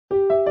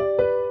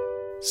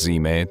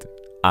زیمد،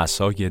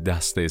 عصای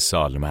دست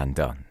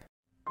سالمندان.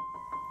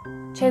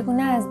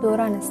 چگونه از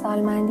دوران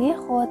سالمندی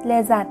خود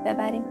لذت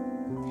ببریم؟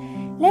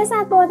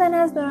 لذت بردن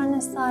از دوران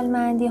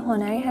سالمندی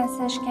هنری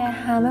هستش که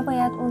همه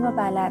باید اون رو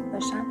بلد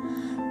باشن.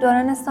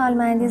 دوران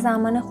سالمندی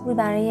زمان خوبی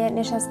برای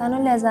نشستن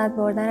و لذت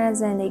بردن از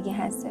زندگی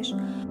هستش.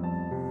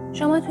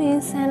 شما توی این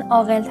سن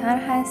عاقل‌تر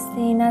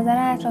هستی،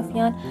 نظر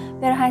اطرافیان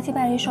به راحتی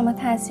برای شما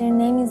تاثیر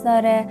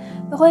نمیذاره،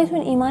 به خودتون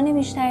ایمان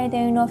بیشتری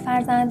دارین و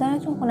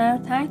فرزندانتون خونه رو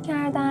ترک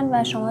کردن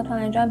و شما تو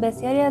انجام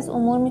بسیاری از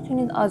امور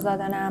میتونید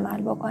آزادانه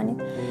عمل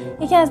بکنید.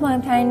 یکی از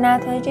مهمترین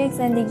نتایج یک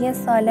زندگی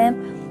سالم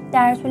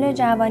در طول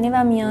جوانی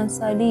و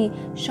میانسالی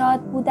شاد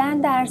بودن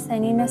در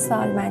سنین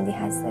سالمندی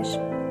هستش.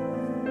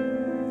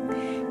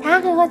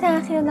 تحقیقات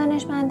اخیر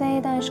دانشمندان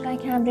دانشگاه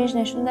کمبریج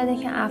نشون داده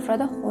که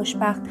افراد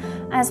خوشبخت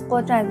از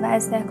قدرت و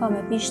استحکام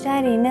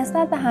بیشتری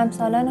نسبت به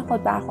همسالان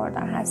خود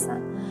برخوردار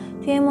هستند.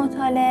 توی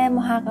مطالعه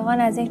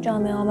محققان از یک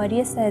جامعه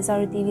آماری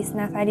 3200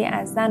 نفری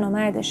از زن و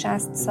مرد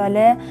 60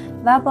 ساله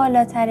و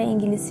بالاتر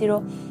انگلیسی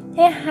رو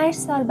طی 8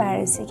 سال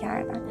بررسی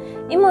کردند.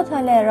 این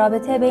مطالعه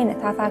رابطه بین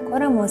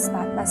تفکر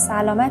مثبت و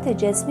سلامت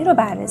جسمی رو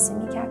بررسی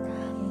می‌کرد.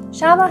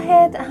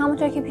 شواهد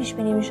همونطور که پیش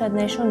بینی میشد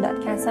نشون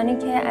داد کسانی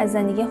که از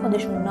زندگی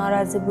خودشون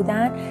ناراضی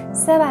بودن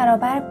 3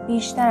 برابر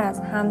بیشتر از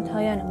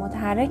همتایان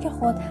متحرک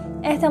خود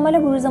احتمال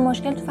بروز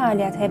مشکل تو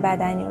فعالیت‌های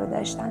بدنی رو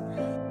داشتن.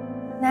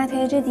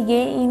 نتایج دیگه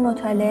این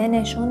مطالعه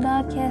نشون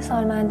داد که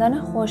سالمندان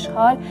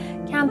خوشحال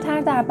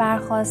کمتر در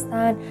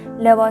برخاستن،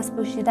 لباس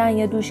پوشیدن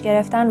یا دوش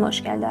گرفتن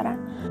مشکل دارن.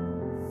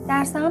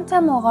 در سمت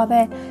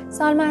مقابل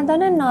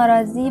سالمندان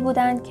ناراضی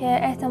بودند که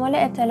احتمال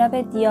ابتلا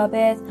به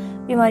دیابت،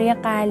 بیماری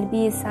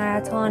قلبی،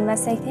 سرطان و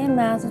سکته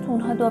مغز تو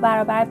اونها 2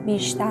 برابر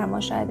بیشتر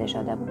مشاهده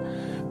شده بود.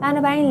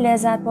 بنابراین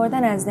لذت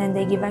بردن از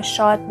زندگی و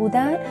شاد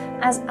بودن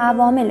از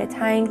عوامل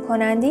تعیین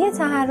کننده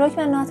تحرک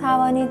و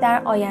ناتوانی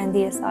در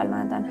آینده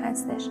سالمندان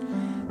هستش.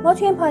 ما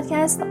توی این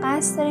پادکست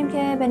قصد داریم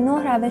که به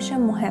 9 روش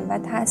مهم و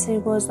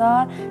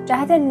تاثیرگذار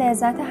جهت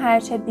لذت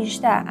هرچه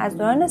بیشتر از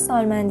دوران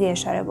سالمندی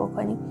اشاره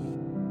بکنیم.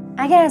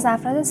 اگر از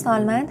افراد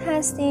سالمند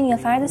هستین یا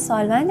فرد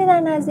سالمندی در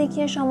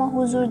نزدیکی شما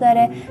حضور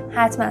داره،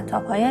 حتما تا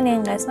پایان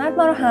این قسمت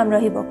ما رو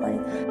همراهی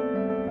بکنید.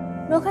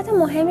 نکات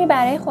مهمی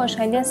برای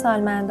خوشحالی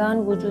سالمندان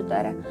وجود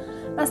داره.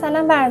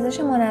 مثلا ورزش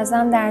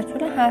منظم در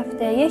طول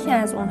هفته یکی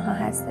از اونها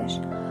هستش.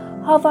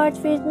 هاوارد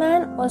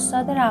فریدمن،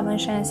 استاد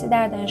روانشناسی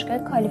در دانشگاه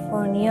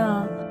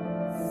کالیفرنیا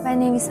و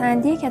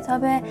نویسنده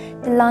کتاب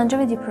The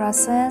Longevity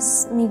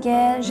Process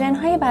میگه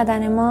ژن‌های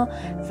بدن ما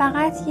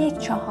فقط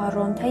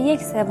 1/4 تا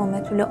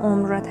 1/3 طول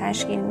عمر را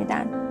تشکیل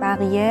میدن.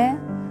 بقیه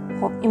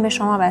خب این به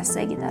شما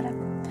بستگی داره.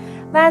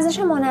 ورزش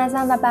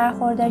منظم و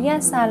برخورداری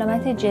از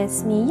سلامت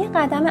جسمی یه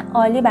قدم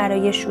عالی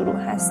برای شروع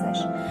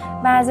هستش.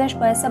 ورزش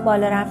باعث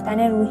بالا رفتن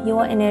روحی و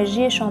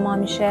انرژی شما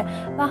میشه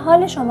و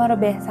حال شما رو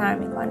بهتر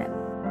میکنه.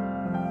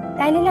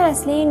 دلیل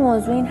اصلی این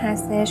موضوع این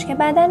هستش که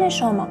بدن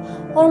شما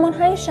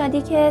هورمون‌های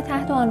شادی که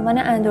تحت عنوان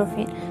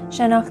اندورفین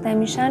شناخته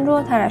میشن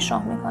رو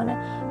ترشح میکنه.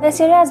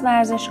 بسیاری از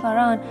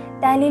ورزشکاران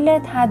دلیل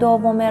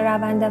تداوم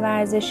روند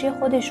ورزشی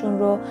خودشون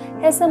رو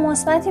حس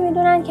مثبتی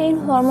میدونن که این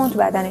هورمون تو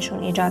بدنشون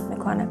ایجاد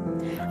میکنه.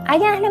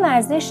 اگه اهل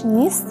ورزش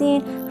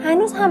نیستین،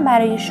 هنوز هم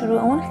برای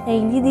شروع اون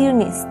خیلی دیر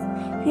نیست.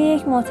 توی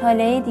یک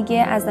مطالعه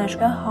دیگه از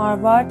دانشگاه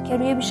هاروارد که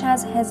روی بیش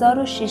از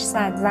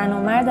 1600 زن و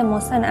مرد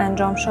مسن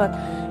انجام شد،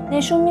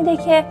 نشون میده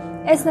که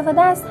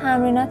استفاده از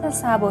تمرینات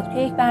سبک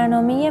توی یک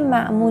برنامه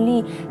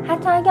معمولی،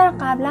 حتی اگر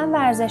قبلا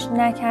ورزش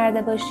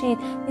نکرده باشید،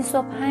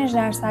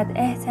 25%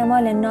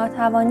 احتمال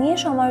ناتوانی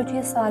شما رو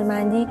توی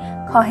سالمندی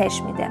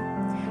کاهش میده.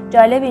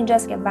 جالب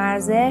اینجاست که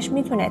ورزش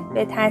میتونه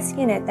به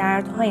تسکین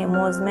دردهای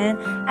مزمن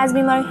از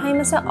بیماری‌های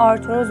مثل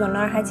آرتروز و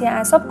ناراحتی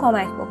اعصاب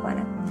کمک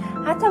بکنه.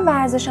 حتی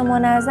ورزش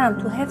منظم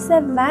تو حفظ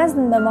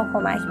وزن به ما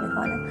کمک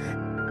میکنه.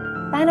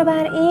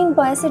 بنابراین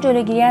باعث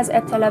جلوگیری از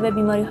ابتلا به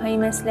بیماری‌هایی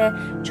مثل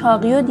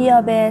چاقی و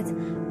دیابت،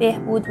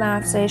 بهبود و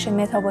افزایش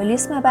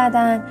متابولیسم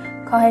بدن،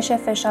 کاهش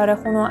فشار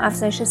خون و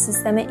افزایش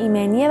سیستم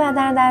ایمنی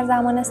بدن در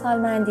زمان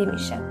سالمندی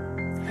میشه.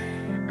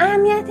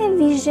 اهمیت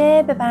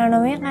ویژه به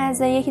برنامه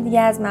غذایی یکی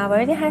دیگه از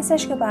مواردی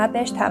هستش که باید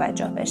بهش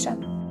توجه بشه.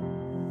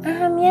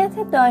 اهمیت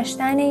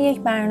داشتن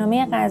یک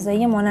برنامه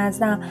غذایی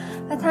منظم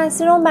و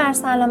تاثیر اون بر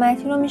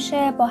سلامتی رو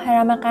میشه با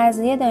هرم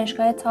غذایی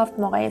دانشگاه تافت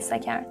مقایسه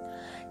کرد.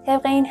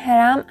 طبق این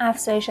هرم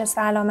افزایش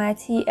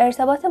سلامتی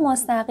ارتباط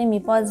مستقیمی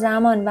با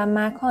زمان و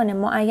مکان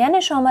معین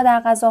شما در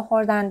غذا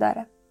خوردن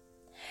داره.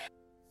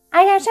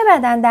 اگرچه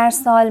بدن در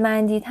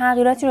سالمندی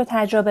تغییراتی رو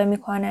تجربه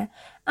میکنه،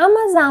 اما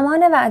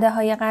زمان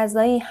وعده‌های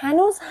غذایی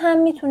هنوز هم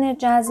میتونه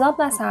جذاب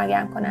و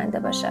سرگرم کننده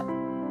باشه.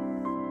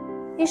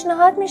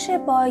 پیشنهاد میشه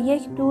با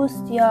یک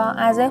دوست یا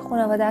اعضای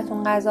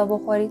خانواده‌تون غذا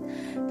بخورید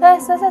تا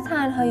احساس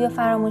تنهایی و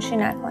فراموشی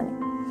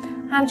نکنید.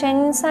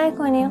 همچنین سعی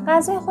کنید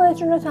غذای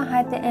خودتون رو تا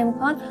حد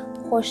امکان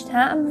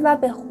خوش‌طعم و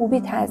به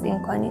خوبی تزیین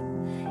کنید.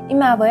 این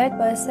موارد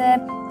باعث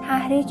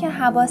تحریک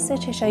حواس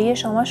چشایی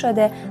شما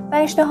شده و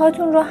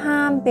اشتهاتون رو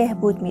هم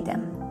بهبود میده.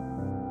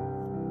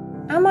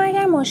 اما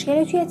اگر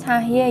مشکلی توی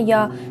تهیه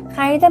یا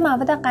خرید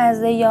مواد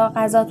غذایی یا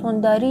غذاتون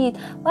دارید،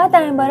 باید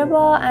در این باره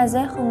با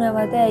اعضای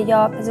خانواده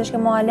یا پزشک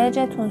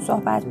معالجتون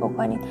صحبت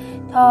بکنید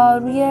تا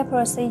روی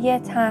پروسه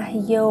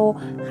تهیه و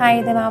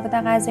خرید مواد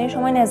غذایی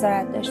شما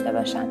نظارت داشته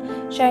باشن.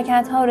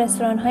 شرکت‌ها و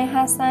رستوران‌هایی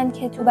هستند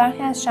که تو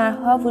برخی از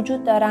شهرها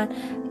وجود دارن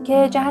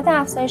که جهت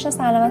افزایش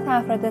سلامت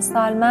افراد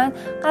سالمند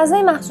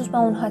غذای مخصوص به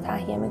اونها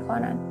تهیه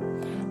می‌کنن.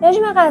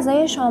 رژیم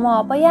غذایی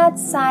شما باید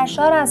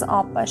سرشار از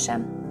آب باشه.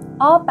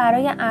 آب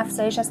برای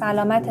افزایش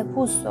سلامت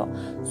پوست و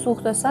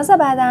سوخت و ساز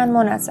بدن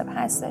مناسب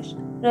هستش.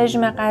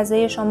 رژیم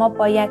غذایی شما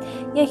باید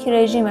یک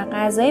رژیم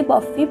غذایی با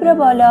فیبر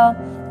بالا،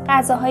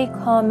 غذاهای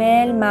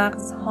کامل،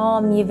 مغزها،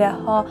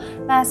 میوه‌ها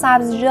و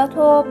سبزیجات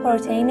و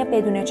پروتئین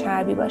بدون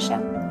چربی باشه.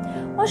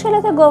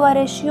 مشکلات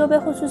گوارشی و به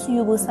خصوص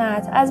یبوست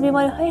از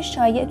بیماری‌های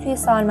شایع توی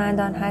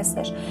سالمندان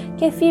هستش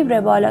که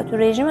فیبر بالا تو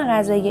رژیم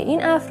غذایی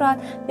این افراد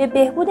به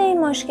بهبود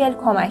این مشکل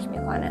کمک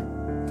میکنه.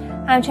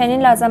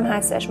 همچنین لازم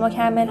هستش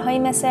مکمل‌هایی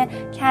مثل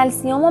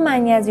کلسیم و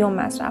منیزیم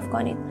مصرف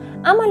کنید.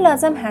 اما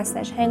لازم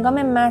هستش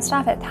هنگام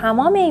مصرف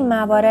تمام این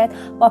موارد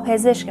با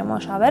پزشک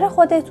مشاور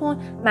خودتون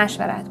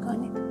مشورت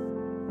کنید.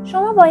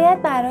 شما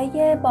باید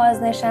برای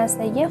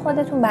بازنشستگی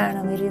خودتون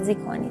برنامه‌ریزی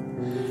کنید.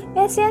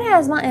 بسیاری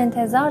از ما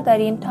انتظار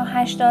داریم تا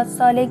 80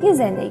 سالگی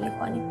زندگی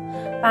کنیم.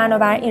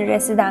 بنابراین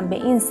رسیدن به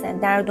این سن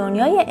در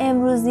دنیای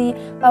امروزی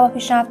و با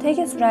پیشرفت‌هایی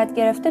که صورت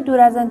گرفته دور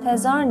از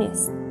انتظار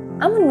نیست.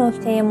 اما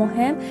نکته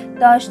مهم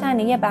داشتن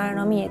یک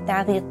برنامه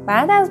دقیق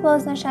بعد از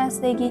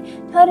بازنشستگی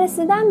تا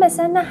رسیدن به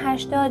سن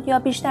 80 یا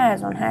بیشتر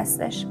از اون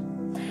هستش.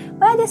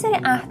 باید یه سری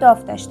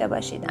اهداف داشته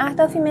باشید.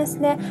 اهدافی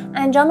مثل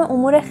انجام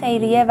امور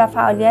خیریه و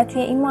فعالیت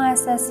توی این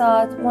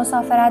مؤسسات،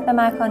 مسافرت به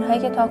مکانهایی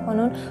که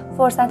تاکنون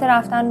فرصت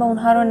رفتن به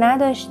اونها رو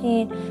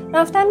نداشتین،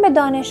 رفتن به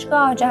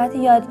دانشگاه جهت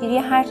یادگیری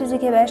هر چیزی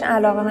که بهش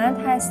علاقه‌مند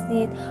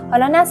هستید.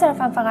 حالا نه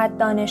صرفاً فقط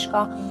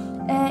دانشگاه،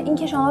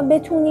 اینکه شما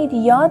بتونید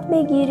یاد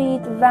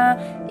بگیرید و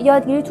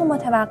یادگیریتون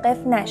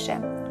متوقف نشه.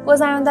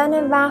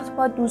 گذراندن وقت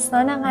با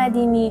دوستان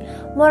قدیمی،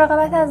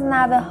 مراقبت از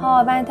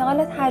نوه‌ها و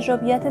انتقال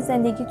تجربیات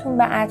زندگیتون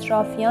به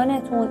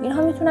اطرافیانتون،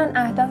 اینها میتونن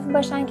اهدافی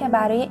باشن که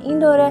برای این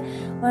دوره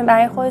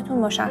برای خودتون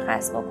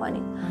مشخص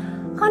بکنید.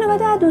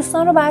 خانواده و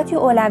دوستان رو باید توی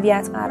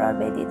اولویت قرار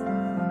بدید.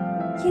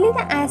 کلید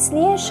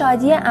اصلی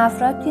شادی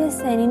افراد توی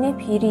سنین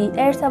پیری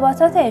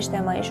ارتباطات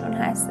اجتماعیشون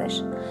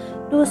هستش.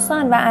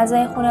 دوستان و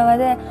اعضای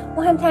خانواده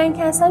مهمترین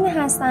کسانی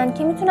هستند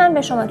که میتونن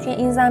به شما توی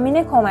این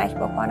زمینه کمک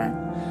بکنن.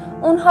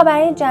 اونها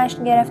برای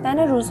جشن گرفتن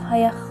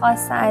روزهای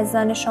خاص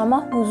عزیزان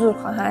شما حضور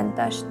خواهند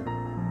داشت.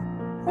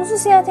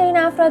 خصوصیات این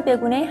افراد به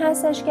گونه‌ای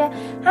هستش که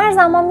هر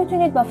زمان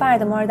میتونید با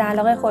فرد مورد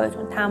علاقه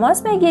خودتون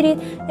تماس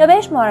بگیرید یا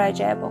بهش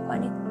مراجعه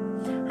بکنید.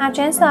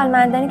 همچنین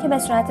سالمندانی که به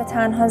صورت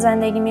تنها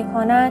زندگی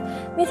میکنن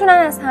میتونن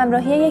از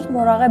همراهی یک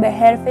مراقب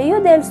حرفه‌ای و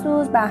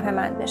دلسوز بهره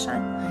مند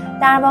بشن.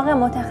 در واقع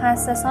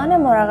متخصصان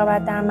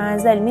مراقبت در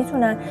منزل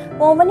میتونن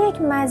به عنوان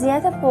یک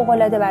مزیت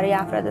فوق‌العاده برای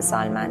افراد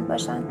سالمند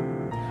باشن.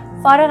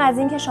 فارغ از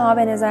این که شما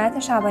به نظارت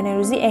شبانه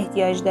روزی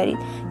احتیاج دارید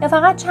یا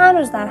فقط چند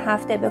روز در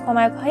هفته به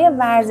کمک‌های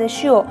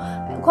ورزشی و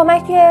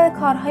کمک توی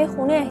کارهای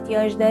خونه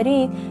احتیاج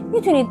دارید،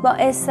 میتونید با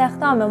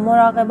استخدام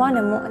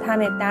مراقبان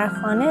معتمد در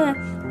خانه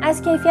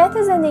از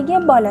کیفیت زندگی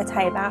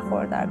بالاتری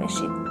برخوردار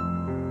بشید.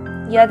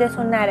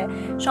 یادتون نره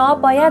شما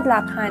باید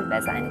لبخند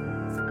بزنید.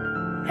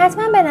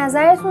 حتما به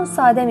نظرتون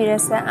ساده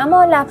میرسه،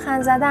 اما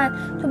لبخند زدن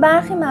تو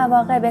برخی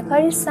مواقع به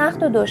کاری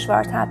سخت و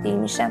دشوار تبدیل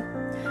میشه.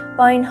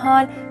 با این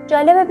حال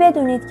جالبه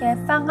بدونید که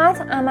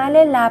فقط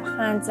عمل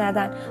لبخند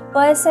زدن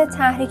باعث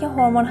تحریک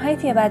هورمون‌های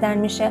توی بدن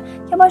میشه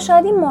که با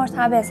شادی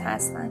مرتبط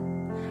هستن.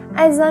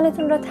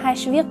 عزیزانتون رو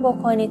تشویق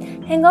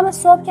بکنید هنگام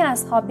صبح که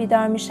از خواب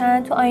بیدار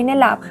میشن تو آینه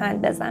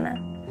لبخند بزنن.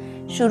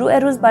 شروع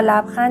روز با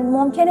لبخند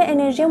ممکنه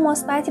انرژی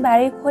مثبتی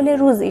برای کل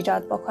روز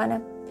ایجاد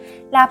بکنه.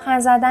 لبخند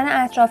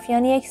زدن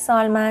اطرافیان یک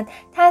سالمند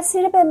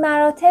تاثیر به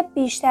مراتب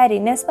بیشتری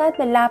نسبت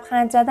به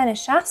لبخند زدن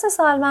شخص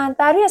سالمند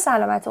بر روی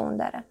سلامت اون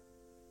داره.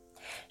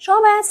 شما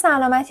باید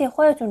سلامتی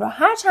خودتون رو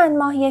هر چند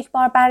ماه یک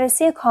بار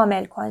بررسی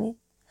کامل کنید.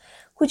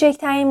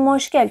 کوچکترین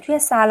مشکل توی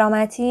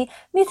سلامتی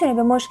میتونه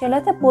به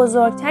مشکلات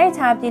بزرگتری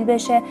تبدیل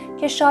بشه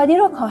که شادی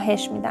رو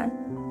کاهش میدن.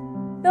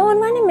 به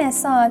عنوان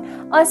مثال،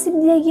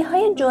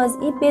 آسیب‌دیدگی‌های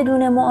جزئی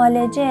بدون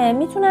معالجه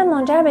میتونن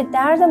منجر به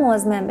درد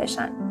مزمن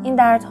بشن. این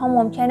دردها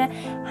ممکنه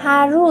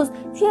هر روز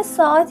توی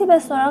ساعتی به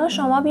سراغ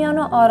شما بیان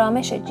و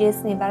آرامش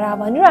جسمی و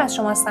روانی رو از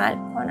شما سلب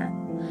کنن.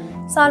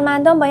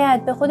 سالمندان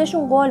باید به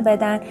خودشون قول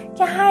بدن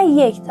که هر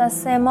 1 تا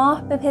 3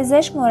 ماه به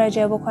پزشک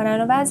مراجعه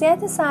بکنن و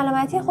وضعیت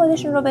سلامتی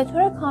خودشون رو به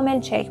طور کامل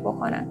چک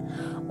بکنن.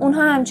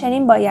 اونها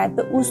همچنین باید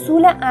به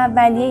اصول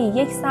اولیه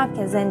یک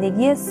سبک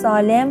زندگی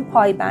سالم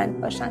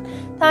پایبند باشن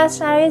تا از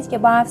شرایطی که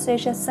با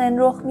افزایش سن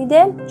رخ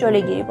میده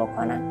جلوگیری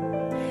بکنن.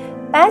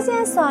 بعضی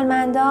از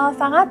سالمندان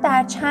فقط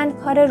در چند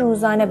کار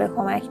روزانه به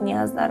کمک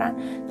نیاز دارن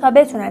تا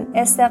بتونن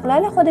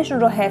استقلال خودشون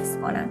رو حفظ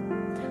کنن.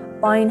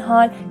 با این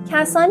حال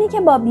کسانی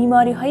که با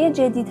بیماری‌های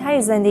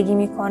جدی‌تری زندگی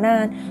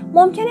می‌کنن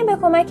ممکنه به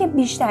کمک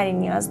بیشتری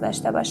نیاز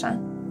داشته باشن.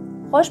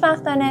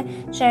 خوشبختانه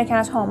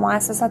شرکت‌ها و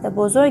مؤسسات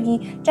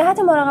بزرگی جهت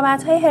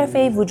مراقبت‌های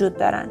حرفه‌ای وجود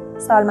دارن.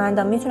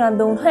 سالمندان میتونن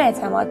به اونها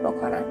اعتماد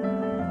بکنن.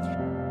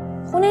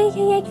 خونه‌ای که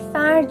یک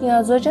فرد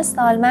یا زوج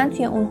سالمند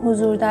توی اون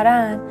حضور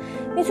دارن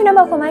میتونه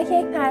با کمک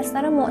یک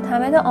پرستار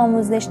معتمد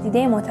آموزش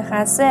دیده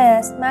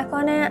متخصص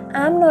مکان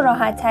امن و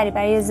راحت‌تری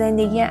برای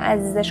زندگی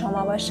عزیز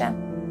شما باشه.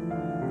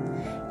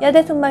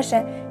 یادتون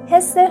باشه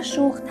حس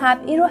شوخ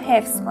طبعی رو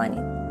حفظ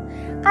کنید.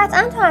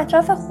 قطعاً تو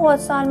اطراف خود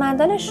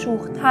سالمندان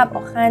شوخ طبع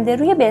و خنده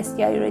روی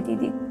بسیاری رو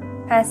دیدید.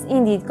 پس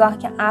این دیدگاه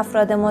که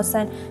افراد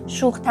مسن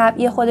شوخ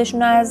طبعی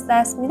خودشون رو از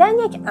دست میدن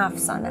یک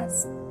افسانه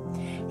است.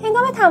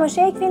 هنگام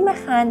تماشای یک فیلم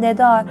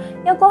خنده‌دار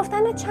یا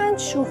گفتن چند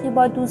شوخی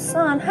با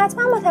دوستان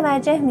حتما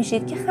متوجه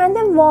میشید که خنده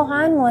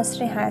واقعاً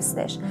مسری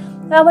هستش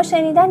و با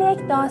شنیدن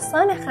یک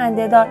داستان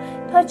خنده‌دار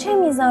تا چه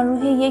میزان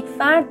روحی یک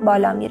فرد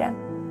بالا میره.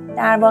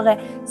 در واقع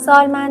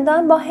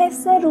سالمندان با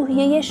حس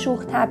روحیه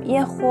شوخ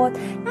طبعی خود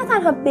نه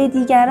تنها به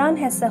دیگران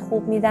حس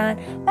خوب میدن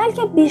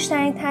بلکه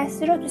بیشترین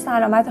تاثیر رو تو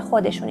سلامت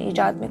خودشون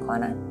ایجاد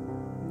میکنن.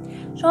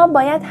 شما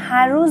باید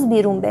هر روز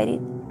بیرون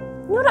برید.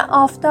 نور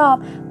آفتاب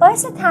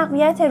باعث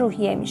تقویت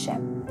روحیه میشه.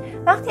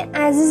 وقتی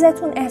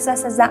عزیزتون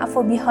احساس ضعف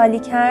و بیحالی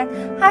کرد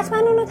حتما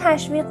اونو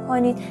تشویق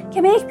کنید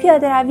که به یک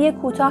پیاده روی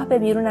کوتاه به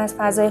بیرون از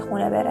فضای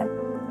خونه بره.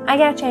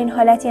 اگرچه این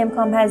حالتی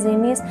امکان پذیر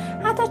نیست،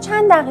 حتی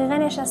چند دقیقه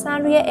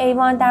نشستن روی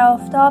ایوان در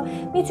آفتاب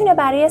میتونه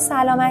برای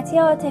سلامتی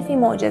عاطفی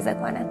معجزه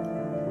کنه.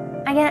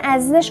 اگر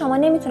عزیز شما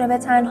نمیتونه به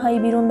تنهایی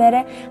بیرون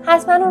بره،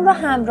 حتما اون رو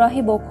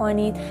همراهی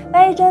بکنید و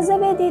اجازه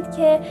بدید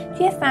که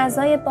توی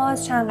فضای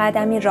باز چند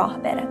قدمی راه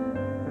بره.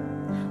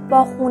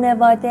 با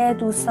خانواده،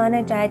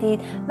 دوستان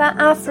جدید و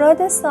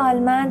افراد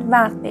سالمند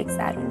وقت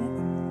بگذرونید.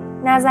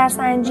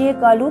 نظرسنجی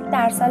گالوپ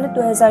در سال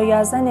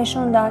 2011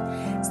 نشون داد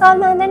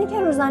سالمندانی که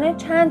روزانه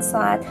چند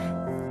ساعت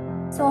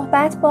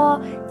صحبت با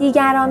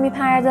دیگران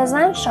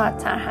میپردازن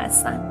شادتر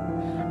هستن،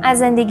 از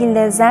زندگی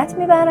لذت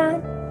میبرن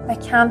و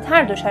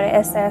کمتر دچار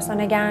استرس و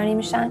نگرانی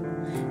میشن.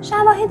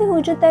 شواهدی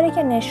وجود داره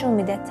که نشون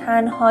میده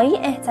تنهایی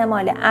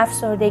احتمال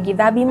افسردگی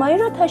و بیماری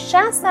رو تا 60%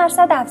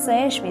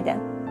 افزایش میده.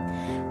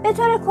 به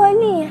طور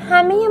کلی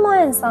همه ما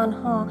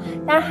انسان‌ها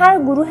در هر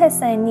گروه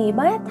سنی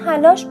باید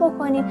تلاش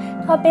بکنیم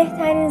تا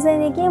بهترین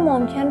زندگی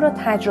ممکن رو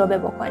تجربه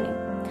بکنیم.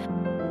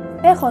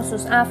 به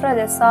خصوص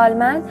افراد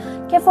سالمند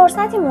که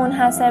فرصتی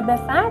منحصر به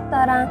فرد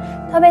دارن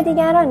تا به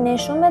دیگران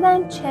نشون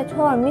بدن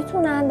چطور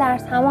میتونن در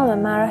تمام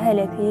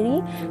مراحل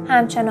پیری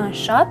همچنان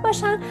شاد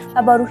باشن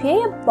و با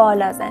روحیه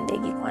بالا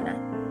زندگی کنن.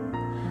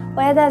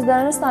 باید از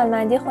دوران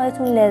سالمندی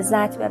خودتون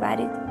لذت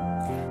ببرید.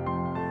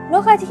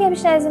 نکاتی که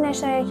بیشتر از این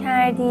اشاره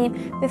کردیم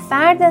به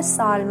فرد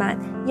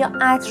سالمند یا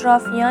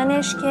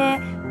اطرافیانش که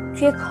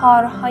توی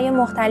کارهای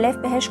مختلف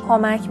بهش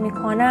کمک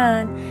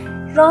میکنن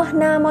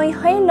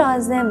راهنمایی‌های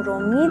لازم رو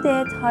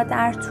میده تا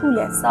در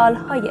طول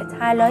سالهای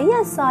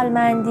طلایی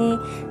سالمندی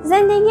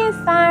زندگی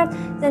فرد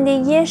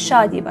زندگی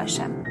شادی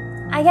باشه.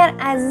 اگر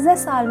عزیز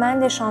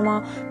سالمند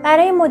شما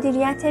برای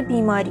مدیریت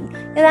بیماری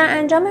یا در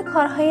انجام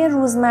کارهای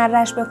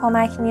روزمره‌اش به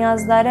کمک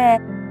نیاز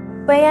داره،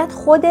 باید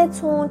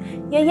خودتون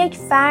یا یک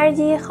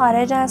فردی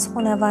خارج از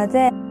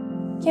خانواده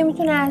که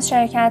میتونه از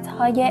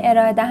شرکت‌های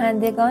ارائه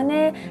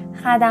دهندگان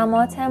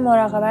خدمات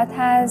مراقبت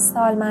از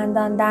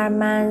سالمندان در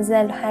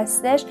منزل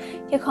هستش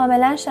که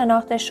کاملا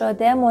شناخته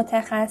شده،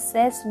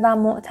 متخصص و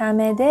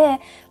معتمده،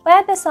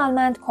 باید به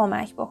سالمند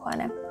کمک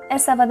بکنه.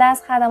 استفاده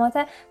از خدمات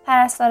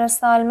پرستار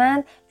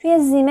سالمند توی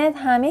زیمت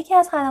هم یکی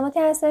از خدماتی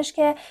هستش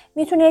که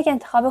میتونه یک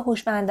انتخاب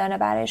هوشمندانه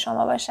برای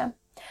شما باشه.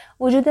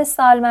 وجود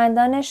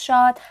سالمندان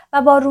شاد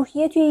و با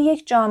روحیه توی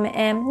یک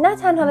جامعه نه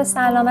تنها به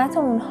سلامت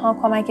اونها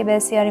کمک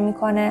بسیاری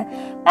میکنه،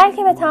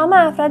 بلکه به تمام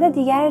افراد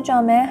دیگر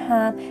جامعه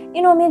هم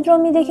این امید رو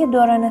میده که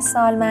دوران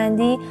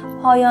سالمندی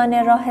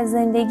پایان راه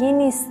زندگی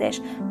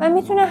نیستش و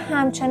میتونه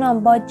همچنان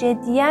با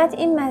جدیت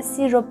این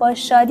مسیر رو با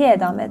شادی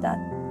ادامه داد.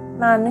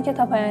 ممنون که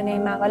تا پایان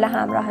این مقاله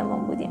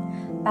همراهمون بودین.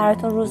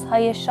 براتون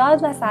روزهای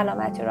شاد و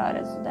سلامتی رو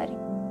آرزو داریم.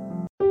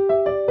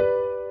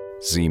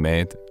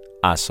 زیمد،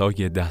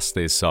 عصای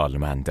دست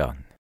سالمندان.